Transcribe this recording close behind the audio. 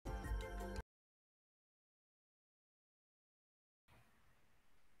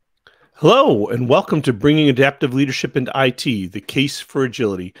Hello, and welcome to Bringing Adaptive Leadership into IT, the Case for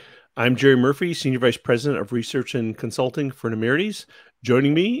Agility. I'm Jerry Murphy, Senior Vice President of Research and Consulting for Nemertes.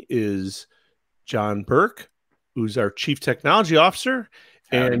 Joining me is John Burke, who's our Chief Technology Officer,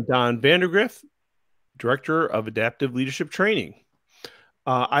 and Don Vandergriff, Director of Adaptive Leadership Training.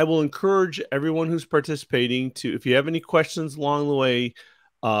 I will encourage everyone who's participating to, if you have any questions along the way,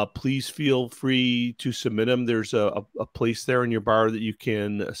 please feel free to submit them. There's a place there in your bar that you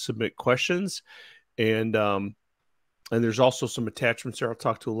can submit questions. And there's also some attachments there I'll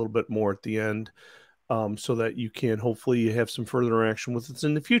talk to a little bit more at the end, so that you can hopefully have some further interaction with us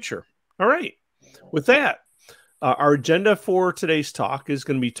in the future. All right. With that, our agenda for today's talk is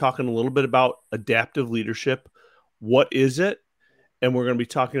going to be talking a little bit about adaptive leadership. What is it? And we're going to be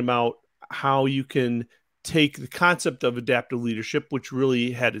talking about how you can take the concept of adaptive leadership, which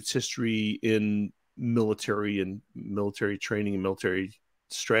really had its history in military training and military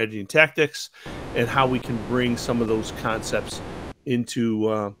strategy and tactics, and how we can bring some of those concepts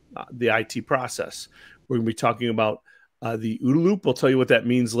into the IT process. We're going to be talking about the OODA loop. I'll tell you what that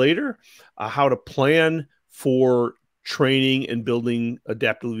means later, how to plan for training and building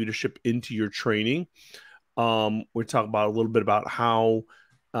adaptive leadership into your training. We're talking about a little bit about how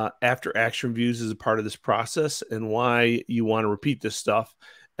after action reviews is a part of this process and why you want to repeat this stuff.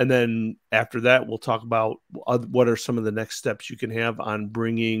 And then after that, we'll talk about what are some of the next steps you can have on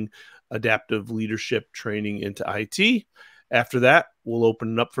bringing adaptive leadership training into IT. After that, we'll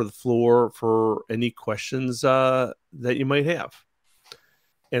open it up for the floor for any questions that you might have.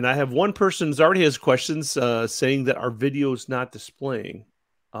 And I have one person who's already has questions saying that our video is not displaying.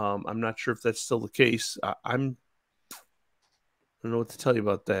 I'm not sure if that's still the case. I don't know what to tell you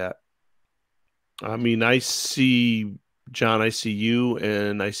about that. I mean, I see John, I see you,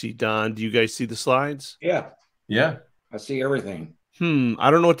 and I see Don. Do you guys see the slides? Yeah. I see everything.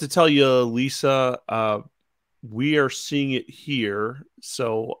 I don't know what to tell you, Lisa. We are seeing it here,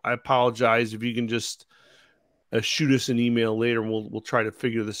 so I apologize. If you can just shoot us an email later, and we'll try to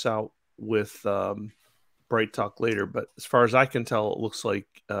figure this out with Bright Talk later. But as far as I can tell, it looks like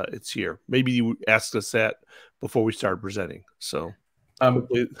it's here. Maybe you asked us that before we started presenting. So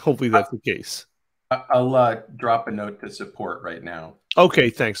hopefully that's the case. I'll drop a note to support right now. Okay,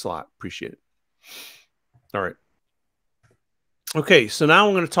 thanks a lot. Appreciate it. All right. Okay, so now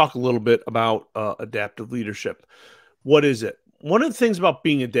I'm going to talk a little bit about adaptive leadership. What is it? One of the things about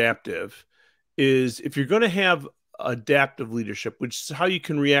being adaptive is if you're going to have adaptive leadership, which is how you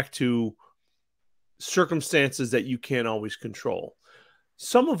can react to circumstances that you can't always control.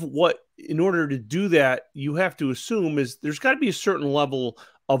 Some of what, in order to do that, you have to assume is there's got to be a certain level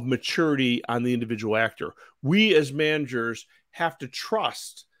of maturity on the individual actor. We as managers have to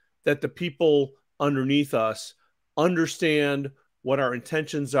trust that the people underneath us understand what our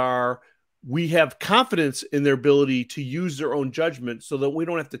intentions are. We have confidence in their ability to use their own judgment so that we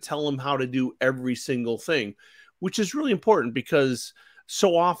don't have to tell them how to do every single thing, which is really important because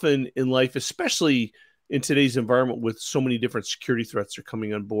so often in life, especially in today's environment with so many different security threats are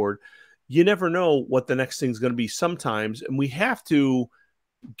coming on board, you never know what the next thing is going to be sometimes. And we have to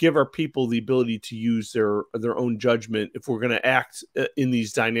give our people the ability to use their own judgment if we're going to act in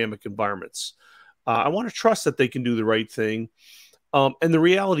these dynamic environments. I want to trust that they can do the right thing. And the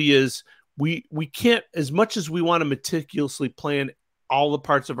reality is we can't, as much as we want to meticulously plan all the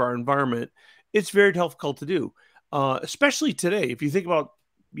parts of our environment, it's very difficult to do. Especially today, if you think about,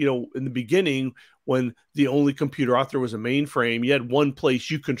 in the beginning, when the only computer out there was a mainframe, you had one place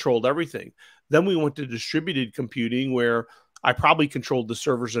you controlled everything. Then we went to distributed computing where I probably controlled the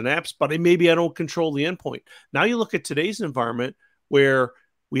servers and apps, but maybe I don't control the endpoint. Now you look at today's environment where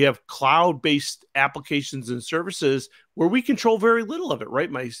we have cloud-based applications and services where we control very little of it,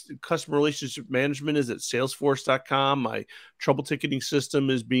 right? My customer relationship management is at salesforce.com. My trouble ticketing system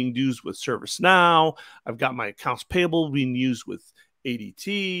is being used with ServiceNow. I've got my accounts payable being used with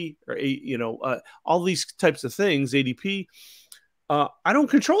ADT or, all these types of things, ADP. I don't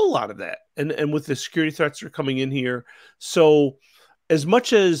control a lot of that. And with the security threats that are coming in here. So as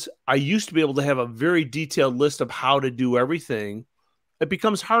much as I used to be able to have a very detailed list of how to do everything, it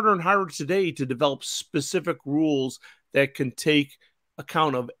becomes harder and harder today to develop specific rules that can take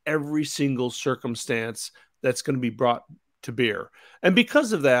account of every single circumstance that's going to be brought to bear. And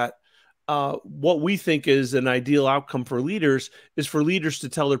because of that, what we think is an ideal outcome for leaders is for leaders to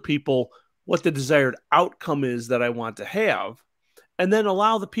tell their people what the desired outcome is that I want to have, and then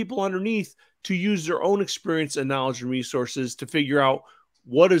allow the people underneath to use their own experience and knowledge and resources to figure out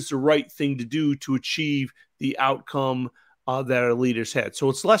what is the right thing to do to achieve the outcome that our leaders had. So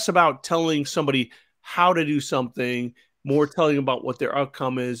it's less about telling somebody how to do something more telling about what their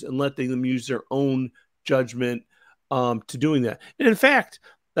outcome is and letting them use their own judgment to doing that. And in fact,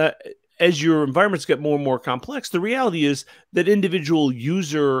 as your environments get more and more complex, the reality is that individual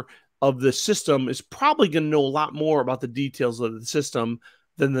user of the system is probably going to know a lot more about the details of the system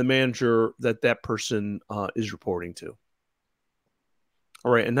than the manager that person is reporting to.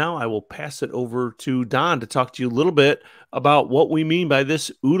 All right, and now I will pass it over to Don to talk to you a little bit about what we mean by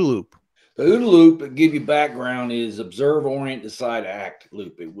this OODA loop. The OODA loop, to give you background, is observe, orient, decide, act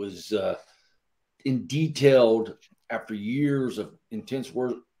loop. It was in detailed after years of intense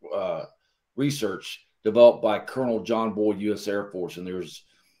work, research developed by Colonel John Boyd, U.S. Air Force. And there's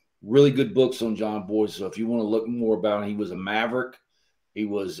really good books on John Boyd. So if you want to look more about him, he was a maverick. He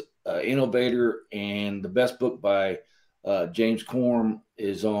was an innovator. And the best book by James Corm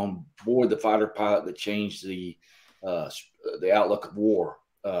is on Boyd, the fighter pilot that changed the outlook of war.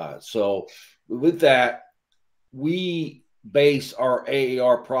 So with that, we base our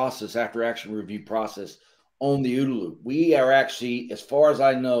AAR process, after action review process, on the OODA loop. We are actually, as far as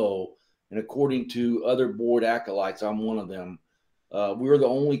I know, and according to other board acolytes, I'm one of them, we're the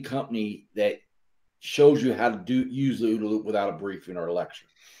only company that shows you how to use the OODA loop without a briefing or a lecture.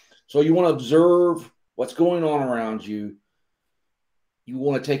 So you want to observe what's going on around you. You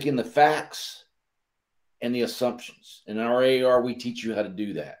want to take in the facts and the assumptions. In our AAR, we teach you how to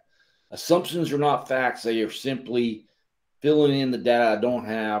do that. Assumptions are not facts. They are simply filling in the data I don't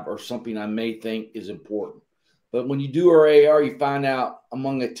have or something I may think is important. But when you do our AAR, you find out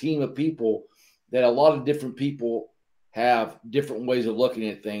among a team of people that a lot of different people have different ways of looking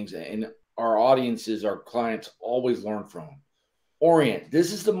at things, and our audiences, our clients, always learn from them. Orient.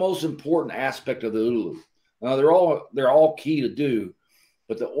 This is the most important aspect of the OODA loop. Now, they're all key to do,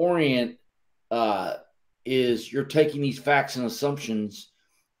 but the orient is you're taking these facts and assumptions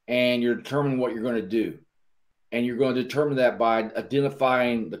and you're determining what you're going to do. And you're going to determine that by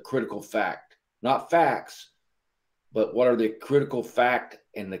identifying the critical fact, not facts, but what are the critical fact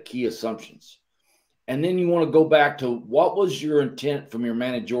and the key assumptions. And then you want to go back to what was your intent from your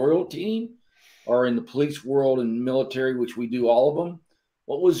managerial team or in the police world and military, which we do all of them.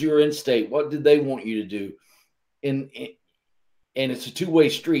 What was your end state? What did they want you to do? And it's a two-way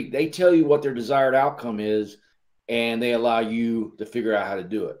street. They tell you what their desired outcome is, and they allow you to figure out how to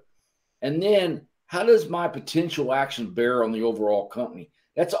do it. And then how does my potential action bear on the overall company?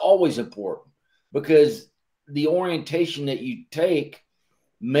 That's always important because the orientation that you take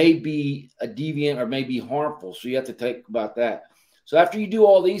may be a deviant or may be harmful. So you have to think about that. So after you do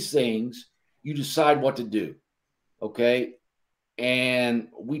all these things, you decide what to do. Okay. And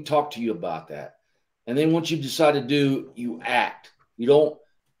we talk to you about that. And then once you decide to do, you act. You don't,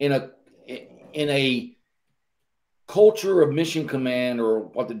 in a culture of mission command, or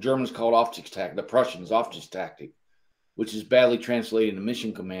what the Germans called Aufsichtstaktik, the Prussians Aufsichtstaktik, which is badly translated to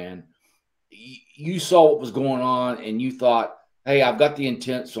mission command. You saw what was going on and you thought, hey, I've got the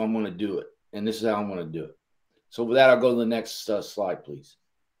intent, so I'm going to do it. And this is how I'm going to do it. So with that, I'll go to the next slide, please.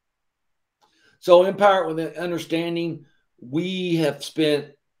 So Empower with Understanding, we have spent,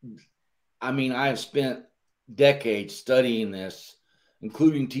 I have spent decades studying this,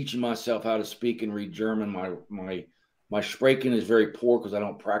 including teaching myself how to speak and read German. My Sprechen is very poor because I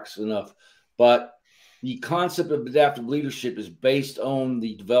don't practice enough. But the concept of adaptive leadership is based on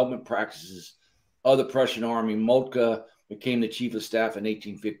the development practices of the Prussian army. Moltke became the chief of staff in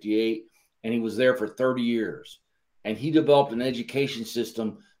 1858, and he was there for 30 years. And he developed an education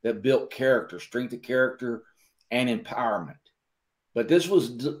system that built character, strength of character, and empowerment. But this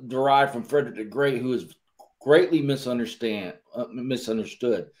was derived from Frederick the Great, who is greatly misunderstood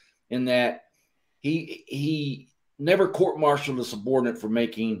in that he never court-martialed a subordinate for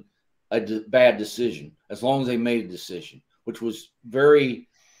making a bad decision, as long as they made a decision, which was very,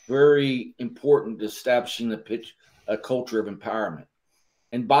 very important to establishing a culture of empowerment.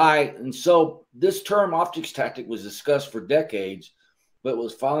 And so this term Aufsichtstaktik was discussed for decades, but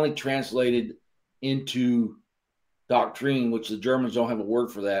was finally translated into doctrine, which the Germans don't have a word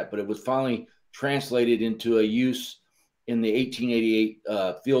for that, but it was finally translated into a use in the 1888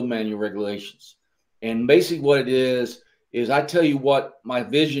 field manual regulations. And basically what it is I tell you what my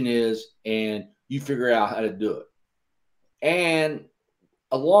vision is and you figure out how to do it. And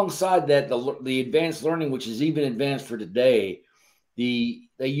alongside that, the advanced learning, which is even advanced for today, they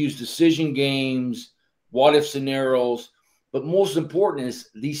use decision games, what if scenarios, but most important is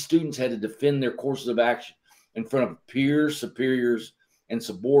these students had to defend their courses of action in front of peers, superiors, and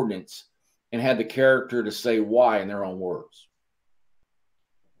subordinates, and had the character to say why in their own words.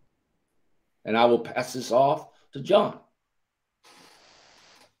 And I will pass this off to John.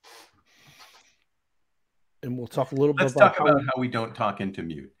 and we'll talk a little bit Let's about talk about how we don't talk into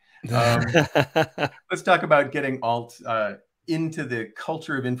mute. how Let's talk about getting alt into the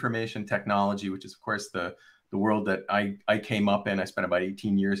culture of information technology, which is, of course, the world that I came up in. I spent about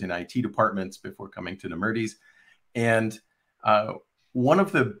 18 years in IT departments before coming to Nemertes. And one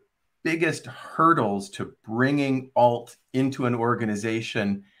of the biggest hurdles to bringing alt into an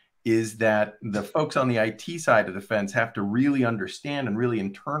organization is that the folks on the IT side of the fence have to really understand and really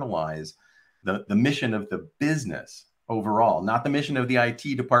internalize the mission of the business overall, not the mission of the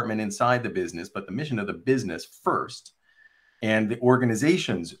IT department inside the business, but the mission of the business first, and the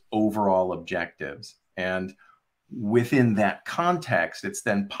organization's overall objectives. And within that context, it's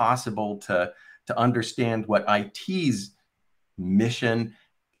then possible to understand what IT's mission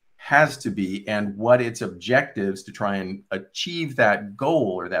has to be and what its objectives to try and achieve that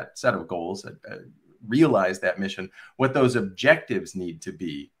goal or that set of goals, realize that mission, what those objectives need to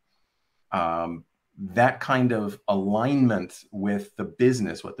be. That kind of alignment with the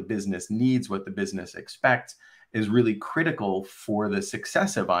business, what the business needs, what the business expects, is really critical for the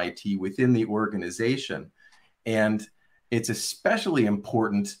success of IT within the organization. And it's especially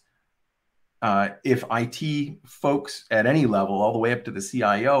important if IT folks at any level, all the way up to the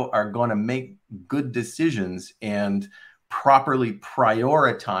CIO, are going to make good decisions and properly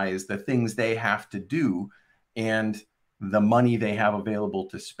prioritize the things they have to do and the money they have available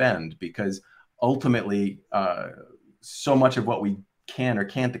to spend. Because ultimately, so much of what we can or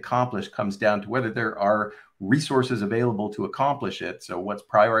can't accomplish comes down to whether there are resources available to accomplish it. So what's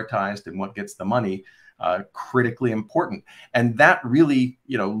prioritized and what gets the money, critically important. And that really,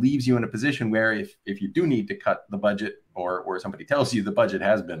 leaves you in a position where if you do need to cut the budget, or somebody tells you the budget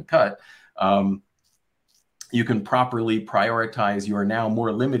has been cut, you can properly prioritize your now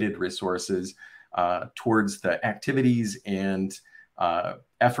more limited resources towards the activities and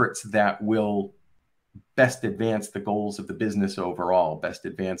efforts that will best advance the goals of the business overall, best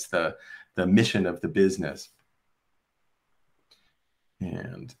advance the mission of the business.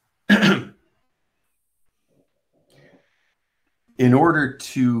 And in order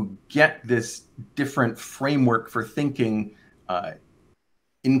to get this different framework for thinking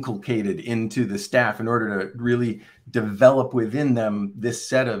inculcated into the staff, in order to really develop within them this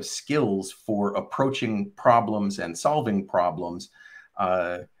set of skills for approaching problems and solving problems,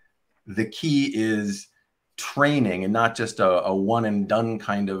 the key is training, and not just a one and done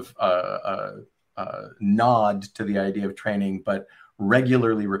kind of nod to the idea of training, but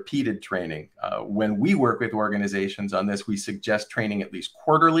regularly repeated training. When we work with organizations on this, we suggest training at least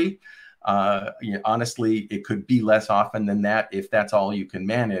quarterly. Honestly, it could be less often than that if that's all you can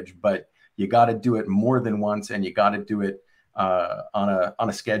manage, but you got to do it more than once, and you got to do it on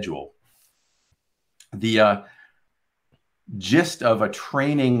a schedule. The gist of a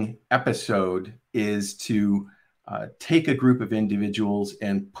training episode is to take a group of individuals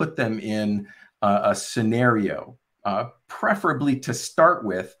and put them in a scenario, preferably to start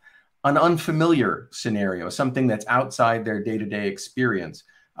with an unfamiliar scenario, something that's outside their day-to-day experience.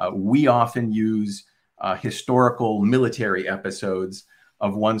 We often use historical military episodes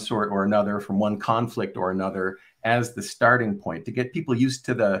of one sort or another, from one conflict or another, as the starting point to get people used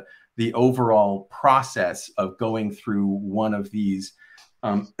to the overall process of going through one of these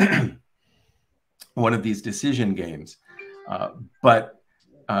decision games. But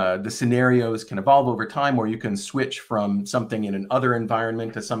the scenarios can evolve over time, or you can switch from something in another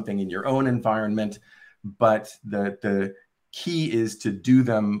environment to something in your own environment. But the key is to do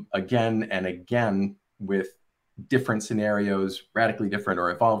them again and again with different scenarios, radically different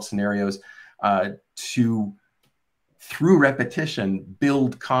or evolved scenarios, to, through repetition,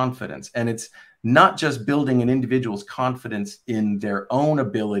 build confidence. And it's not just building an individual's confidence in their own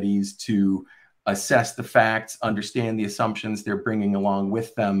abilities to assess the facts, understand the assumptions they're bringing along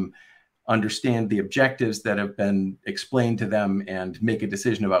with them, understand the objectives that have been explained to them, and make a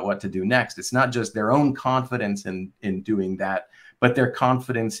decision about what to do next. It's not just their own confidence in doing that, but their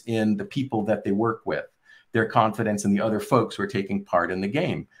confidence in the people that they work with, their confidence in the other folks who are taking part in the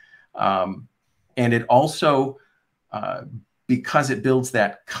game. And it also, because it builds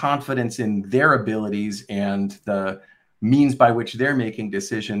that confidence in their abilities and the means by which they're making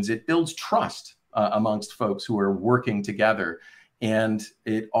decisions, it builds trust amongst folks who are working together. And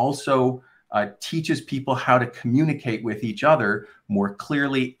it also teaches people how to communicate with each other more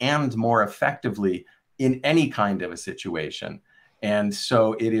clearly and more effectively in any kind of a situation. And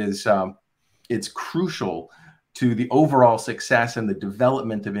so it is, it's crucial to the overall success and the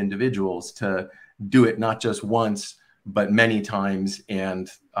development of individuals to do it not just once, but many times, and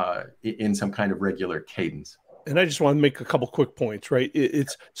in some kind of regular cadence. And I just want to make a couple quick points, right?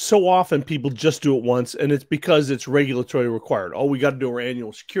 It's so often people just do it once, and it's because it's regulatory required. Oh, we got to do our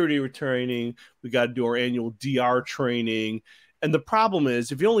annual security training. We got to do our annual DR training. And the problem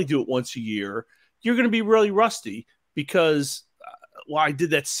is, if you only do it once a year, you're going to be really rusty because, well, I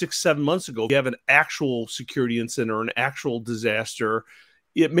did that 6-7 months ago. If you have an actual security incident or an actual disaster,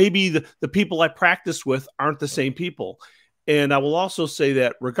 it may be the people I practice with aren't the same people. And I will also say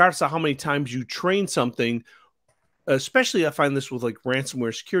that regardless of how many times you train something, especially I find this with like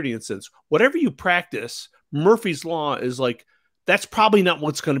ransomware security incidents, whatever you practice, Murphy's Law is like, that's probably not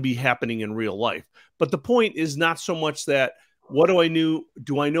what's going to be happening in real life. But the point is not so much that what do I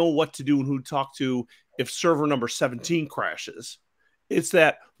know what to do and who to talk to if server number 17 crashes? It's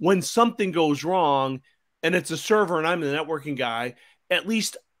that when something goes wrong and it's a server and I'm the networking guy, at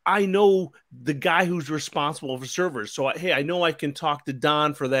least I know the guy who's responsible for servers. So, hey, I know I can talk to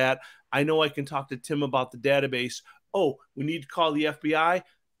Don for that. I know I can talk to Tim about the database. Oh, we need to call the FBI.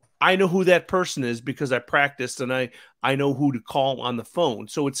 I know who that person is because I practiced and I know who to call on the phone.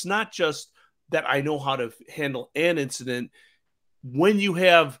 So it's not just that I know how to handle an incident. When you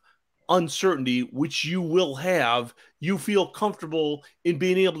have uncertainty, which you will have, you feel comfortable in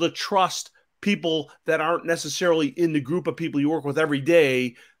being able to trust people that aren't necessarily in the group of people you work with every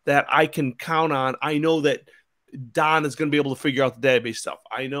day that I can count on. I know that Don is going to be able to figure out the database stuff.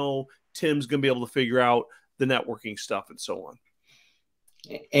 I know Tim's going to be able to figure out the networking stuff and so on.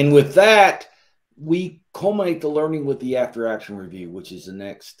 And with that, we culminate the learning with the after action review, which is the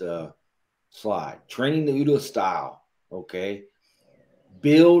next slide. Training the OODA style. Okay.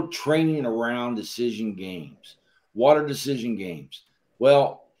 Build training around decision games. What are decision games?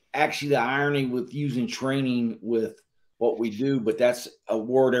 Well, actually, the irony with using training with what we do, but that's a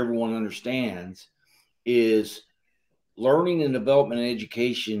word everyone understands, is learning and development and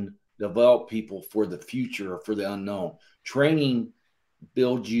education develop people for the future or for the unknown. Training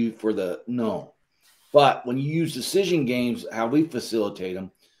builds you for the known. But when you use decision games, how we facilitate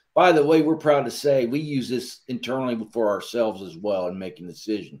them, by the way, we're proud to say we use this internally for ourselves as well in making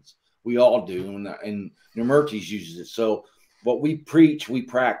decisions. We all do, and Nemertes uses it. So what we preach, we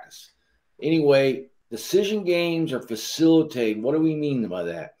practice. Anyway, decision games are facilitated. What do we mean by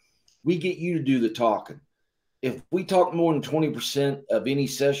that? We get you to do the talking. If we talk more than 20% of any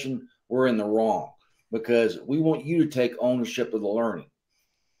session, we're in the wrong because we want you to take ownership of the learning.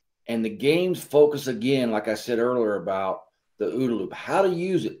 And the games focus, again, like I said earlier, about the OODA loop, how to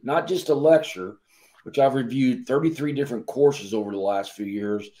use it, not just a lecture, which I've reviewed 33 different courses over the last few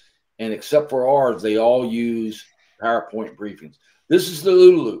years. And except for ours, they all use PowerPoint briefings. This is the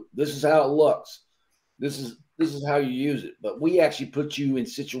OODA loop. This is how it looks. This is how you use it. But we actually put you in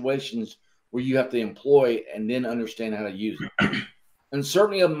situations where you have to employ and then understand how to use it.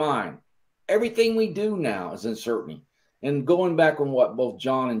 Uncertainty of mind. Everything we do now is uncertainty. And going back on what both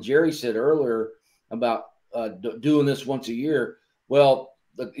John and Jerry said earlier about doing this once a year, well,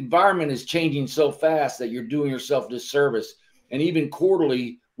 the environment is changing so fast that you're doing yourself disservice. And even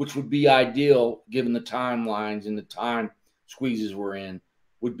quarterly, which would be ideal given the timelines and the time squeezes we're in,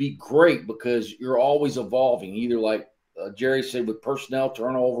 would be great because you're always evolving, either like Jerry said with personnel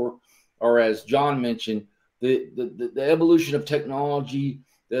turnover, or as John mentioned, the evolution of technology,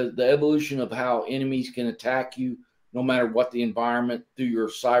 the evolution of how enemies can attack you, no matter what the environment, through your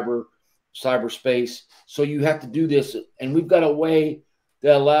cyberspace. So you have to do this. And we've got a way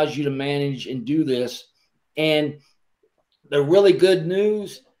that allows you to manage and do this. And the really good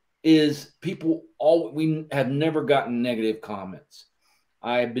news is we have never gotten negative comments.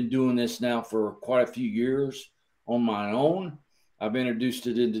 I have been doing this now for quite a few years on my own. I've introduced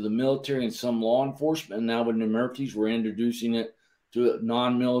it into the military and some law enforcement. And now with Nemertes, we're introducing it to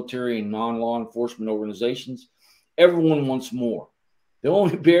non-military and non-law enforcement organizations. Everyone wants more. The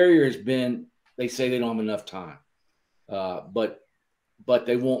only barrier has been they say they don't have enough time, but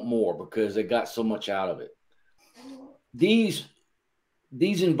they want more because they got so much out of it. These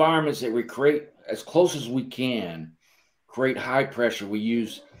environments that we create as close as we can create high pressure. We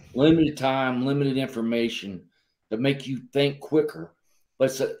use limited time, limited information to make you think quicker, but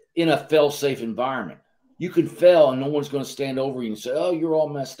it's in a fail-safe environment. You can fail and no one's going to stand over you and say, oh, you're all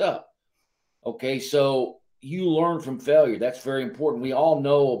messed up. Okay, so you learn from failure. That's very important. We all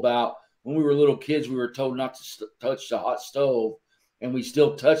know about when we were little kids, we were told not to touch the hot stove, and we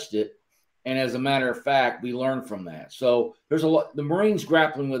still touched it. And as a matter of fact, we learned from that. So there's a lot. The Marines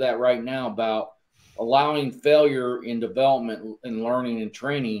grappling with that right now about allowing failure in development and learning and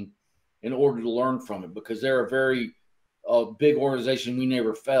training in order to learn from it, because they're a very big organization. We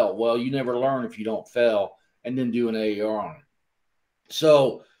never fail. Well, you never learn if you don't fail and then do an AER on it.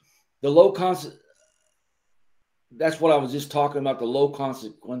 So the low constant. that's what I was just talking about, the low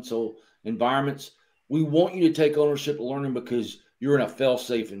consequential environments. We want you to take ownership of learning because you're in a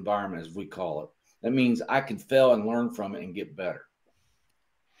fail-safe environment, as we call it. That means I can fail and learn from it and get better.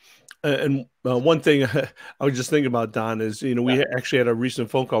 And one thing I was just thinking about, Don, is, we actually had a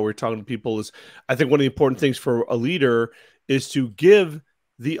recent phone call. We were talking to people. Is I think one of the important things for a leader is to give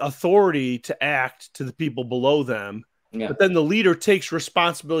the authority to act to the people below them. Yeah. But then the leader takes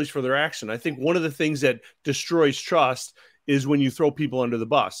responsibilities for their action. I think one of the things that destroys trust is when you throw people under the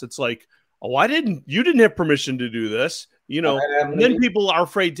bus. It's like, oh, you didn't have permission to do this, and then people are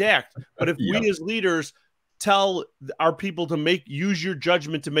afraid to act. But if we as leaders tell our people to use your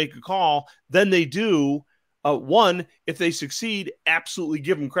judgment to make a call, then they do. One, if they succeed, absolutely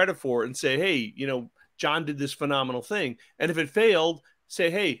give them credit for it and say, hey, John did this phenomenal thing. And if it failed, say,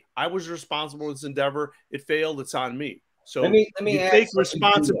 hey, I was responsible for this endeavor. It failed. It's on me. So let me you take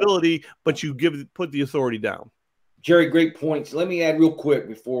responsibility, but you put the authority down. Jerry, great points. Let me add real quick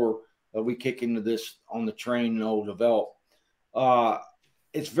before we kick into this on the train and develop.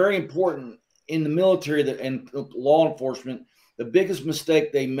 It's very important in the military and law enforcement. The biggest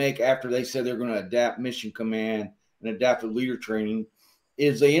mistake they make after they say they're going to adapt mission command and adaptive leader training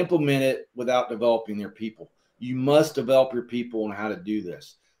is they implement it without developing their people. You must develop your people on how to do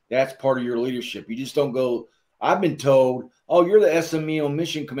this. That's part of your leadership. You just don't go, I've been told, oh, you're the SME on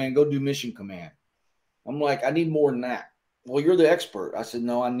mission command, go do mission command. I'm like, I need more than that. Well, you're the expert. I said,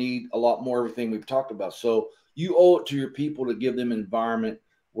 no, I need a lot more of everything we've talked about. So you owe it to your people to give them an environment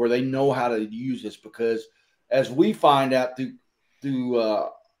where they know how to use this, because as we find out through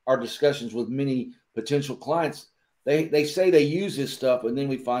our discussions with many potential clients, they say they use this stuff, and then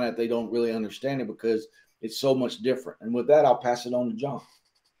we find out they don't really understand it because it's so much different. And with that, I'll pass it on to John.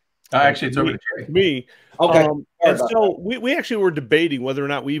 Actually, it's over to Jerry. Me. Okay. And so we actually were debating whether or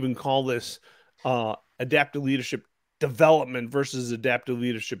not we even call this adaptive leadership development versus adaptive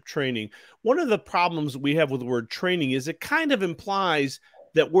leadership training. One of the problems we have with the word training is it kind of implies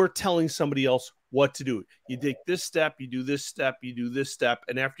that we're telling somebody else what to do. You take this step, you do this step, you do this step,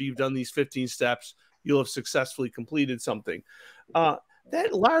 and after you've done these 15 steps, you'll have successfully completed something.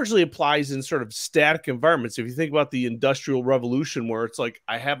 That largely applies in sort of static environments. If you think about the Industrial Revolution, where it's like,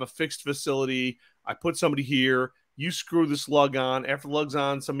 I have a fixed facility, I put somebody here, you screw this lug on, after the lug's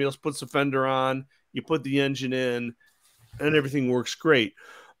on, somebody else puts the fender on, you put the engine in, and everything works great.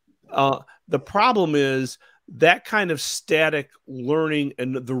 The problem is that kind of static learning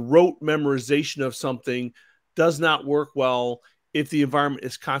and the rote memorization of something does not work well if the environment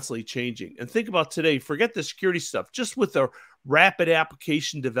is constantly changing. And think about today, forget the security stuff, just with the rapid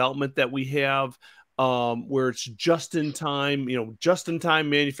application development that we have, where it's just in time, just in time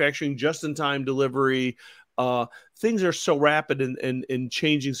manufacturing, just in time delivery. Things are so rapid and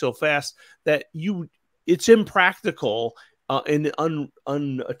changing so fast that it's impractical and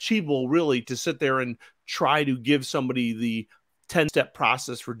unachievable, really, to sit there and try to give somebody the 10-step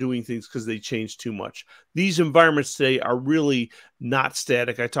process for doing things because they change too much. These environments today are really not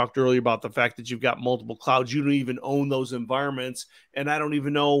static. I talked earlier about the fact that you've got multiple clouds. You don't even own those environments, and I don't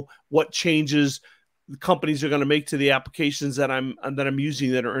even know what changes the companies are going to make to the applications that I'm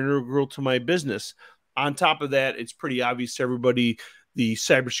using that are integral to my business. On top of that, it's pretty obvious to everybody the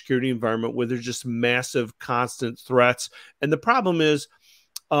cybersecurity environment where there's just massive, constant threats. And the problem is,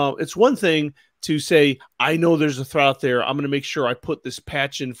 it's one thing to say, I know there's a threat out there, I'm going to make sure I put this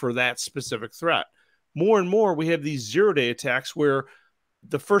patch in for that specific threat. More and more, we have these zero-day attacks where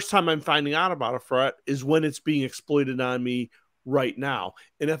the first time I'm finding out about a threat is when it's being exploited on me right now.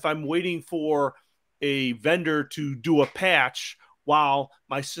 And if I'm waiting for a vendor to do a patch while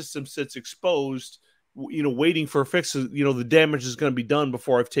my system sits exposed, waiting for a fix, the damage is going to be done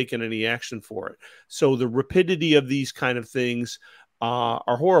before I've taken any action for it. So the rapidity of these kind of things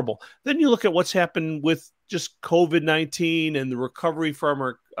are horrible. Then you look at what's happened with just COVID-19 and the recovery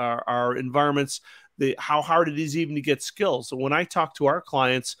from our environments, how hard it is even to get skills. So when I talk to our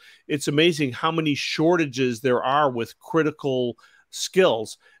clients, it's amazing how many shortages there are with critical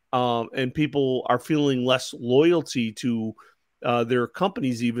skills, and people are feeling less loyalty to their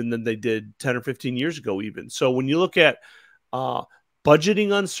companies even than they did 10 or 15 years ago even. So when you look at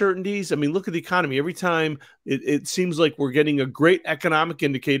budgeting uncertainties, I mean, look at the economy. Every time it seems like we're getting a great economic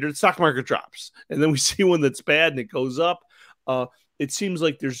indicator, the stock market drops. And then we see one that's bad and it goes up. It seems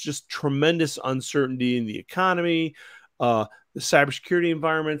like there's just tremendous uncertainty in the economy, the cybersecurity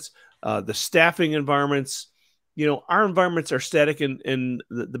environments, the staffing environments. Our environments are static, and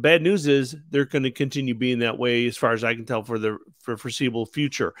the bad news is they're going to continue being that way as far as I can tell for the foreseeable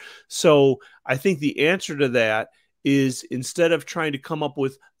future. So I think the answer to that is, instead of trying to come up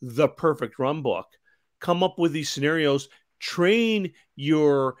with the perfect run book, come up with these scenarios, train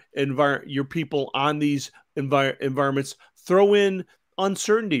your people on these environments, throw in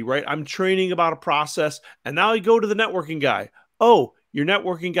uncertainty, right? I'm training about a process, and now I go to the networking guy. Oh, your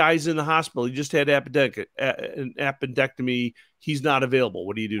networking guy's in the hospital. He just had an appendectomy. He's not available.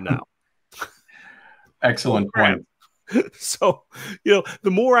 What do you do now? Excellent point. So,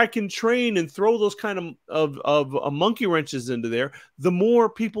 the more I can train and throw those kind of monkey wrenches into there, the more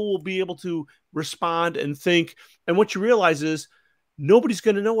people will be able to respond and think. And what you realize is nobody's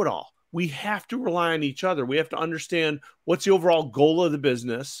going to know it all. We have to rely on each other. We have to understand what's the overall goal of the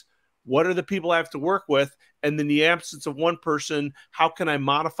business. What are the people I have to work with? And in the absence of one person, how can I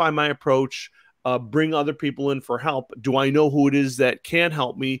modify my approach, bring other people in for help? Do I know who it is that can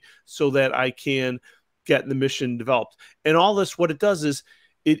help me so that I can get the mission developed? And all this, what it does is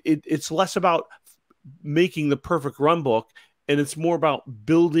it's less about making the perfect run book, and it's more about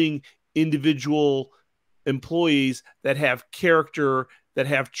building individual employees that have character, that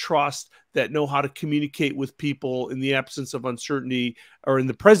have trust, that know how to communicate with people in the absence of uncertainty, or in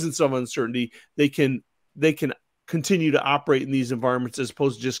the presence of uncertainty. They can continue to operate in these environments as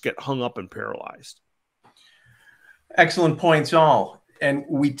opposed to just get hung up and paralyzed. Excellent points, all. And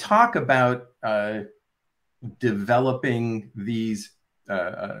we talk about developing these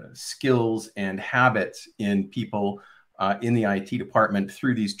skills and habits in people in the IT department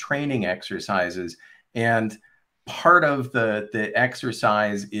through these training exercises. And part of the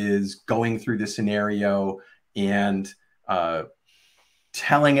exercise is going through the scenario and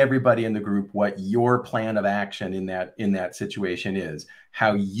telling everybody in the group what your plan of action in that situation is,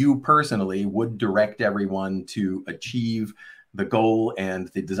 how you personally would direct everyone to achieve the goal and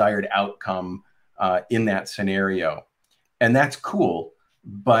the desired outcome in that scenario. And that's cool,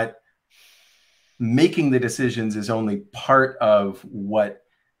 but making the decisions is only part of what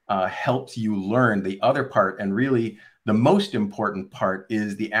helps you learn. The other part, and really the most important part,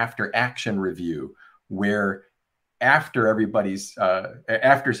 is the after action review, where after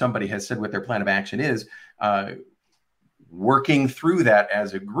after somebody has said what their plan of action is, working through that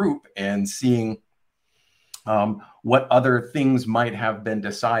as a group and seeing what other things might have been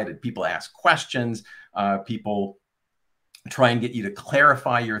decided. People ask questions, people try and get you to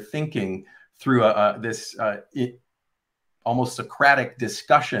clarify your thinking through this almost Socratic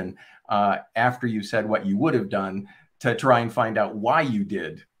discussion after you said what you would have done, to try and find out why you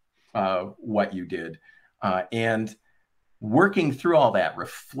did what you did. And working through all that,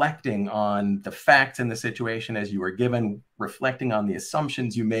 reflecting on the facts in the situation as you were given, reflecting on the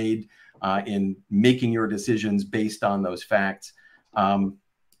assumptions you made in making your decisions based on those facts,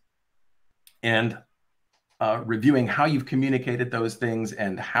 and reviewing how you've communicated those things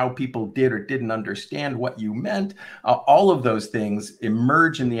and how people did or didn't understand what you meant. All of those things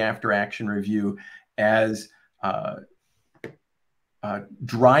emerge in the after action review as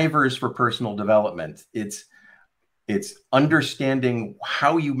drivers for personal development. It's understanding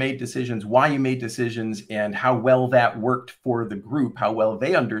how you made decisions, why you made decisions, and how well that worked for the group, how well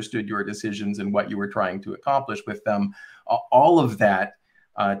they understood your decisions and what you were trying to accomplish with them. All of that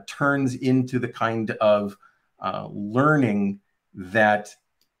turns into the kind of learning that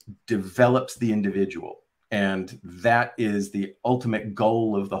develops the individual. And that is the ultimate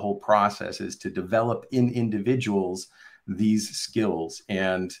goal of the whole process, is to develop in individuals these skills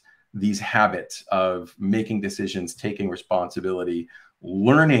and these habits of making decisions, taking responsibility,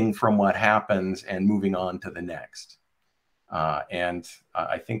 learning from what happens, and moving on to the next. And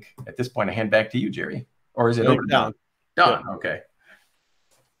I think at this point, I hand back to you, Jerry. Or is it over? Done. Done. Yeah. Okay.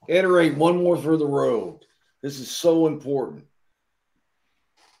 Iterate one more for the road. This is so important.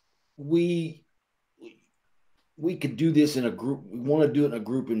 We could do this in a group. We want to do it in a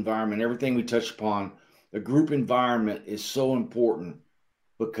group environment. Everything we touch upon, the group environment is so important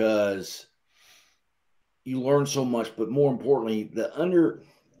because you learn so much. But more importantly,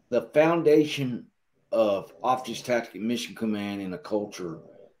 the foundation of Office Tactic and Mission Command in a culture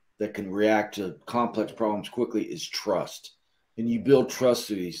that can react to complex problems quickly is trust. And you build trust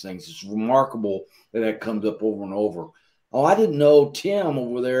through these things. It's remarkable that comes up over and over. Oh, I didn't know Tim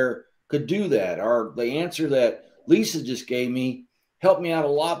over there could do that. Or the answer that Lisa just gave me helped me out a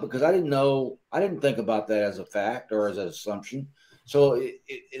lot because I didn't think about that as a fact or as an assumption. So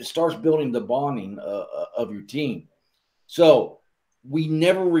it starts building the bonding of your team. So we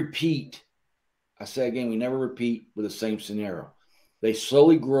never repeat. I say again, we never repeat with the same scenario. They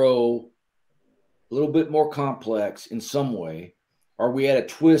slowly grow a little bit more complex in some way, or we add a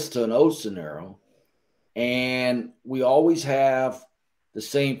twist to an old scenario, and we always have the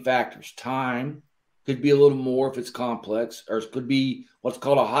same factors. Time could be a little more if it's complex, or it could be what's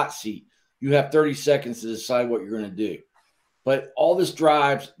called a hot seat. You have 30 seconds to decide what you're going to do. But all this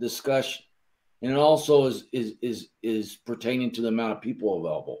drives discussion, and it also is pertaining to the amount of people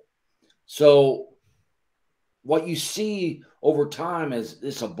available. So what you see over time as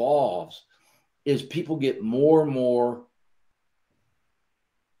this evolves is people get more and more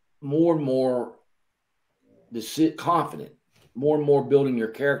confident, more and more building your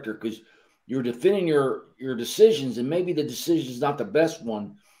character, because you're defending your decisions, and maybe the decision is not the best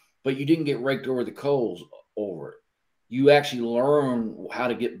one, but you didn't get raked over the coals over it. You actually learn how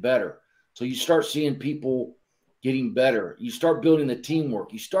to get better. So you start seeing people getting better. You start building the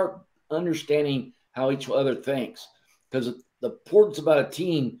teamwork. You start understanding how each other thinks. Because the importance about a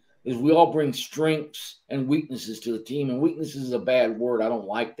team is we all bring strengths and weaknesses to the team. And weaknesses is a bad word. I don't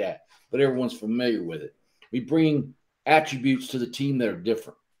like that, but everyone's familiar with it. We bring attributes to the team that are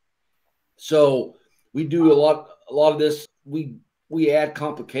different. So we do a lot of this. We add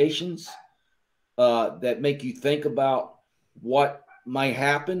complications that make you think about what might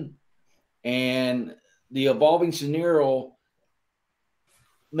happen. And the evolving scenario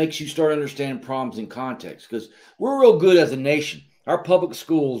makes you start understanding problems in context, because we're real good as a nation. Our public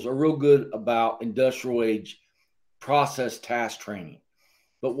schools are real good about industrial age process task training.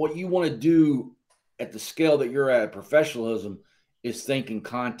 But what you want to do at the scale that you're at, professionalism, is think in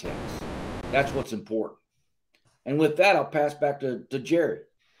context. That's what's important. And with that, I'll pass back to Jerry.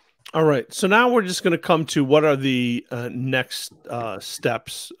 All right. So now we're just going to come to what are the next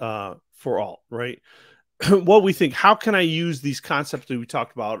steps for alt, right? What we think, how can I use these concepts that we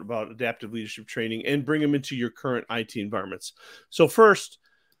talked about adaptive leadership training and bring them into your current IT environments? So first,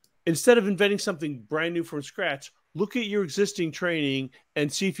 instead of inventing something brand new from scratch, look at your existing training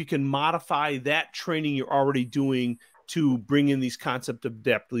and see if you can modify that training you're already doing to bring in these concepts of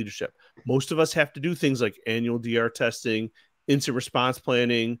adaptive leadership. Most of us have to do things like annual DR testing, incident response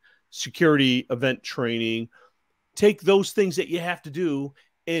planning, security event training. Take those things that you have to do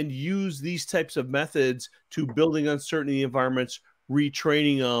and use these types of methods to building uncertainty environments,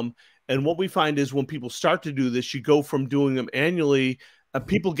 retraining them. And what we find is when people start to do this, you go from doing them annually,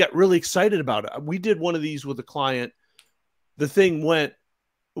 people get really excited about it. We did one of these with a client. The thing went,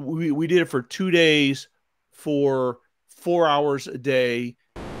 we did it for 2 days for 4 hours a day,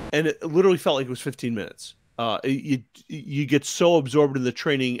 and it literally felt like it was 15 minutes. You get so absorbed in the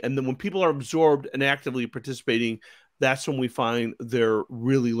training, and then when people are absorbed and actively participating, that's when we find they're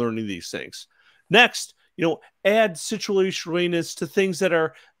really learning these things. Next, add situational awareness to things that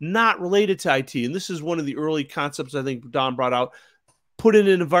are not related to IT. And this is one of the early concepts I think Don brought out. Put in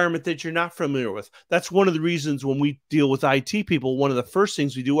an environment that you're not familiar with. That's one of the reasons when we deal with IT people, one of the first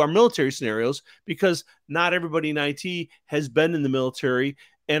things we do are military scenarios, because not everybody in IT has been in the military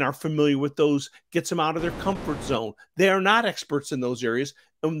and are familiar with those, gets them out of their comfort zone. They are not experts in those areas,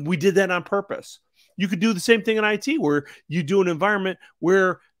 and we did that on purpose. You could do the same thing in IT, where you do an environment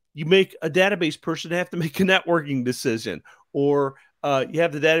where you make a database person have to make a networking decision, or you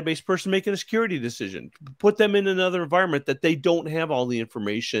have the database person making a security decision. Put them in another environment that they don't have all the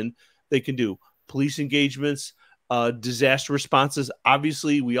information they can do. Police engagements, disaster responses.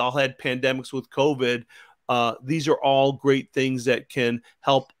 Obviously, we all had pandemics with COVID. These are all great things that can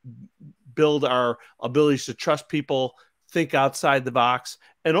help build our abilities to trust people, think outside the box,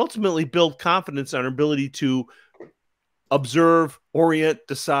 and ultimately build confidence on our ability to observe, orient,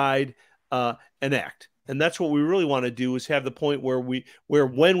 decide, and act. And that's what we really want to do, is have the point where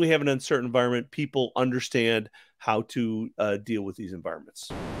when we have an uncertain environment, people understand how to deal with these environments.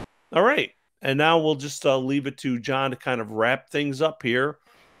 All right. And now we'll just leave it to John to kind of wrap things up here,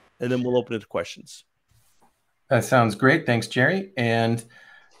 and then we'll open it to questions. That sounds great. Thanks, Jerry. And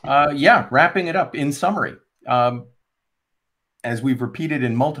yeah, wrapping it up in summary. As we've repeated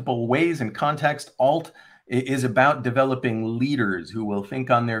in multiple ways and context, alt is about developing leaders who will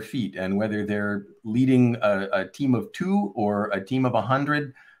think on their feet. And whether they're leading a team of 2 or a team of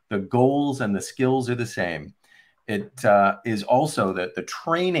 100, the goals and the skills are the same. It is also that the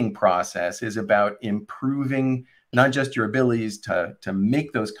training process is about improving not just your abilities to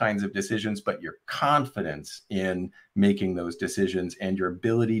make those kinds of decisions, but your confidence in making those decisions and your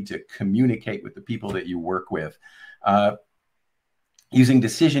ability to communicate with the people that you work with. Using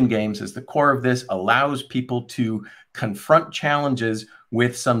decision games as the core of this allows people to confront challenges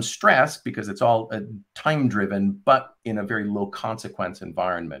with some stress, because it's all time-driven, but in a very low-consequence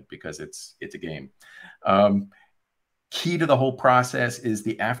environment, because it's a game. Key to the whole process is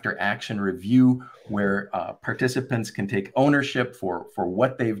the after-action review, where participants can take ownership for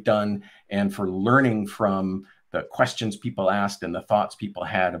what they've done and for learning from the questions people asked and the thoughts people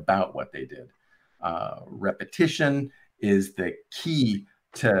had about what they did. Repetition is the key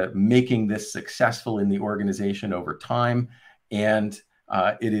to making this successful in the organization over time. And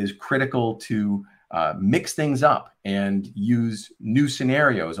it is critical to mix things up and use new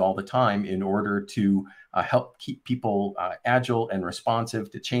scenarios all the time in order to help keep people agile and responsive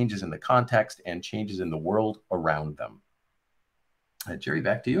to changes in the context and changes in the world around them. Jerry,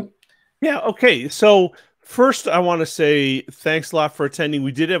 back to you. Yeah, okay. So first, I want to say thanks a lot for attending.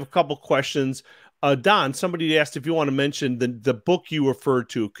 We did have a couple questions. Don, somebody asked if you want to mention the book you referred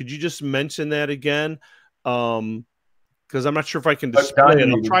to. Could you just mention that again? Because I'm not sure if I can display it.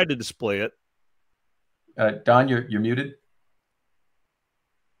 I'll try to display it. Don, you're muted.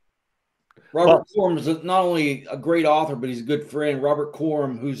 Robert Corum is not only a great author, but he's a good friend. Robert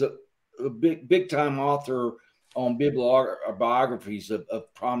Corum, who's a big time author on biographies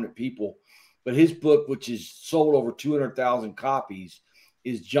of prominent people. But his book, which is sold over 200,000 copies,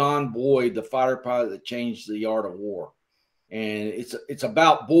 is John Boyd, the fighter pilot that changed the art of war. And it's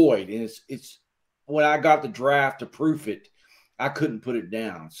about Boyd. And it's when I got the draft to proof it, I couldn't put it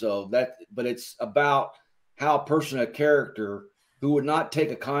down. But it's about how a person, a character who would not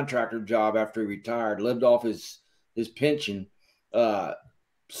take a contractor job after he retired, lived off his pension, so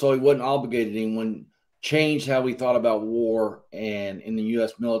he wasn't obligated to anyone, changed how we thought about war and in the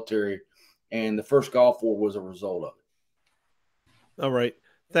U.S. military. And the first Gulf War was a result of it. All right.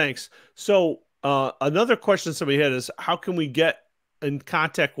 Thanks. So another question somebody had is, how can we get in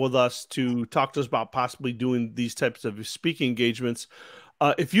contact with us to talk to us about possibly doing these types of speaking engagements?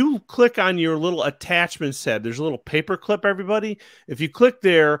 If you click on your little attachments tab, there's a little paper clip, everybody. If you click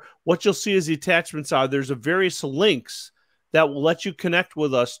there, what you'll see is the attachments are, there's a various links that will let you connect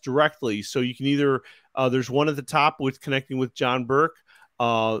with us directly. So you can either, there's one at the top with connecting with John Burke,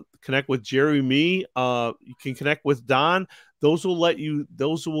 connect with Jerry, me, you can connect with Don. Those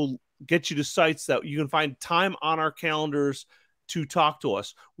will get you to sites that you can find time on our calendars to talk to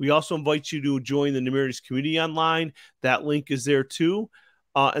us. We also invite you to join the Nemertes community online. That link is there too.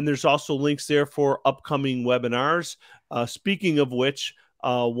 And there's also links there for upcoming webinars. Speaking of which,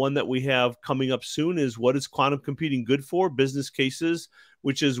 one that we have coming up soon is What is Quantum Computing Good For? Business Cases,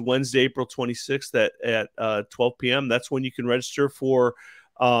 which is Wednesday, April 26th at 12 p.m. That's when you can register for,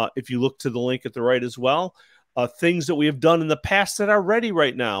 if you look to the link at the right as well, things that we have done in the past that are ready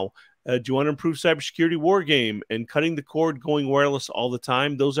right now. Do you want to improve cybersecurity war game and cutting the cord, going wireless all the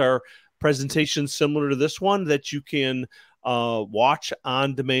time? Those are presentations similar to this one that you can watch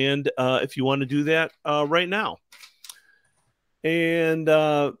on demand if you want to do that right now. And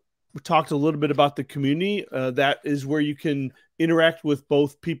we talked a little bit about the community. That is where you can interact with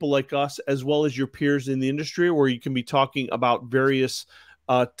both people like us as well as your peers in the industry, where you can be talking about various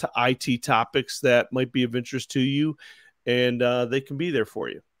IT topics that might be of interest to you, and they can be there for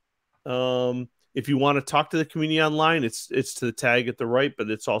you. If you want to talk to the community online, it's to the tag at the right,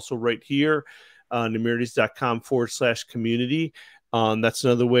 but it's also right here, nemertes.com/community. That's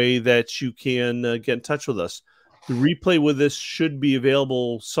another way that you can get in touch with us. The replay with this should be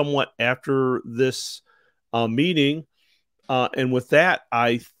available somewhat after this meeting. And with that,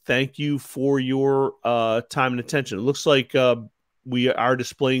 I thank you for your time and attention. It looks like we are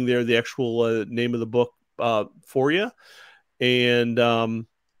displaying there the actual name of the book for you. And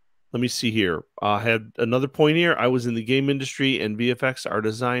let me see here. I had another point here. I was in the game industry, and VFX, our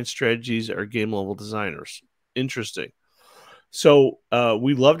design strategies are game level designers. Interesting. So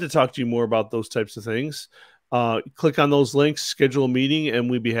we'd love to talk to you more about those types of things. Click on those links, schedule a meeting,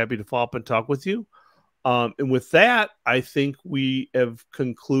 and we'd be happy to follow up and talk with you. And with that, I think we have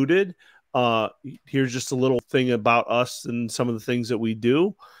concluded. Here's just a little thing about us and some of the things that we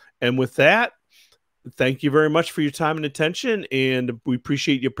do. And with that, thank you very much for your time and attention, and we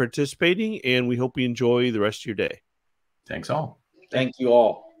appreciate you participating, and we hope you enjoy the rest of your day. Thanks all. Thank you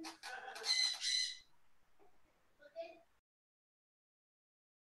all.